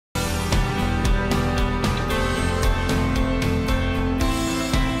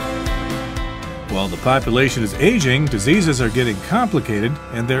While the population is aging, diseases are getting complicated,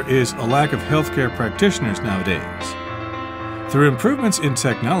 and there is a lack of healthcare practitioners nowadays. Through improvements in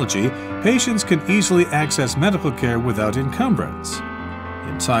technology, patients can easily access medical care without encumbrance.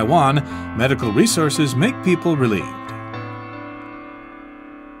 In Taiwan, medical resources make people relieved.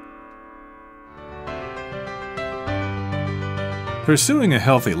 Pursuing a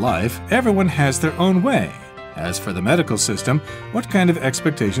healthy life, everyone has their own way. As for the medical system, what kind of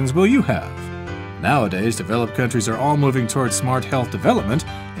expectations will you have? Nowadays, developed countries are all moving towards smart health development,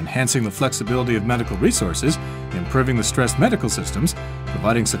 enhancing the flexibility of medical resources, improving the stressed medical systems,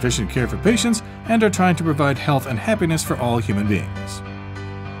 providing sufficient care for patients, and are trying to provide health and happiness for all human beings.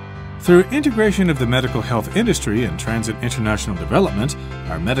 Through integration of the medical health industry and transit international development,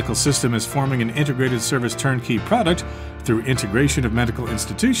 our medical system is forming an integrated service turnkey product through integration of medical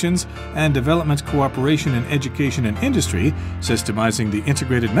institutions and development cooperation in education and industry, systemizing the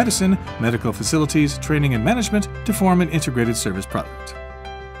integrated medicine, medical facilities, training and management to form an integrated service product.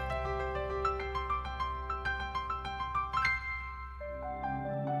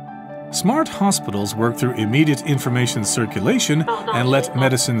 Smart hospitals work through immediate information circulation and let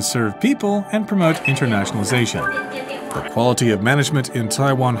medicine serve people and promote internationalization. The quality of management in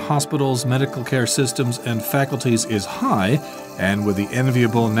Taiwan hospitals, medical care systems, and faculties is high, and with the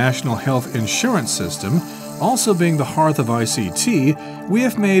enviable National Health Insurance System also being the hearth of ICT, we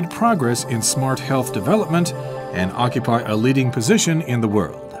have made progress in smart health development and occupy a leading position in the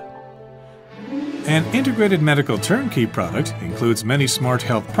world. An integrated medical turnkey product includes many smart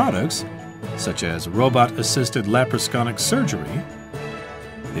health products, such as robot-assisted laparoscopic surgery,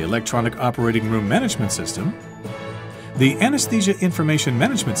 the electronic operating room management system, the anesthesia information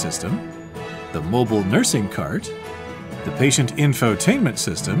management system, the mobile nursing cart, the patient infotainment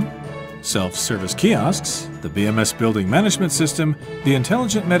system, self-service kiosks, the BMS building management system, the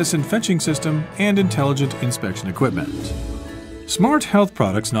intelligent medicine fetching system, and intelligent inspection equipment. Smart health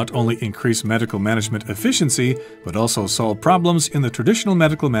products not only increase medical management efficiency, but also solve problems in the traditional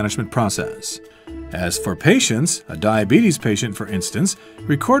medical management process. As for patients, a diabetes patient, for instance,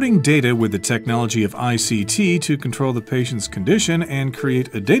 recording data with the technology of ICT to control the patient's condition and create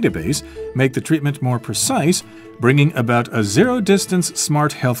a database make the treatment more precise, bringing about a zero-distance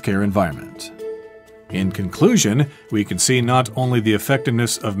smart healthcare environment. In conclusion, we can see not only the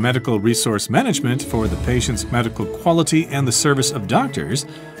effectiveness of medical resource management for the patient's medical quality and the service of doctors,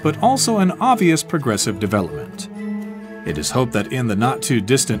 but also an obvious progressive development. It is hoped that in the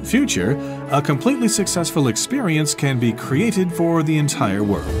not-too-distant future, a completely successful experience can be created for the entire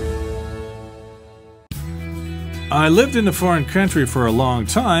world. I lived in a foreign country for a long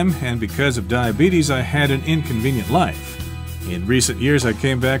time, and because of diabetes, I had an inconvenient life. In recent years, I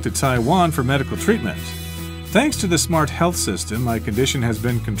came back to Taiwan for medical treatment. Thanks to the smart health system, my condition has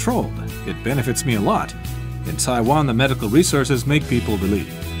been controlled. It benefits me a lot. In Taiwan, the medical resources make people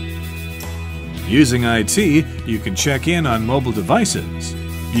relieved. Using IT, you can check in on mobile devices.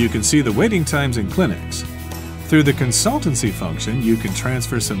 You can see the waiting times in clinics. Through the consultancy function, you can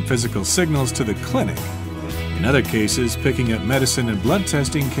transfer some physical signals to the clinic. In other cases, picking up medicine and blood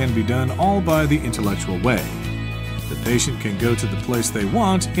testing can be done all by the intellectual way. The patient can go to the place they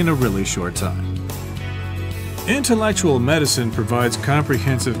want in a really short time. Intellectual medicine provides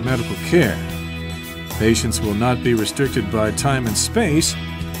comprehensive medical care. Patients will not be restricted by time and space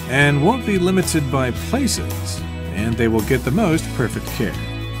and won't be limited by places, and they will get the most perfect care.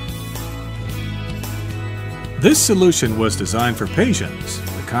 This solution was designed for patients.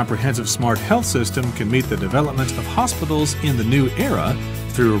 The comprehensive smart health system can meet the development of hospitals in the new era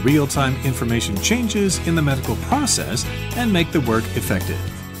through real-time information changes in the medical process and make the work effective.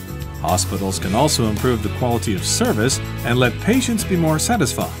 Hospitals can also improve the quality of service and let patients be more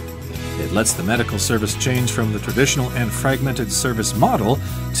satisfied. It lets the medical service change from the traditional and fragmented service model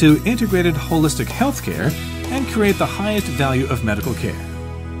to integrated holistic healthcare and create the highest value of medical care.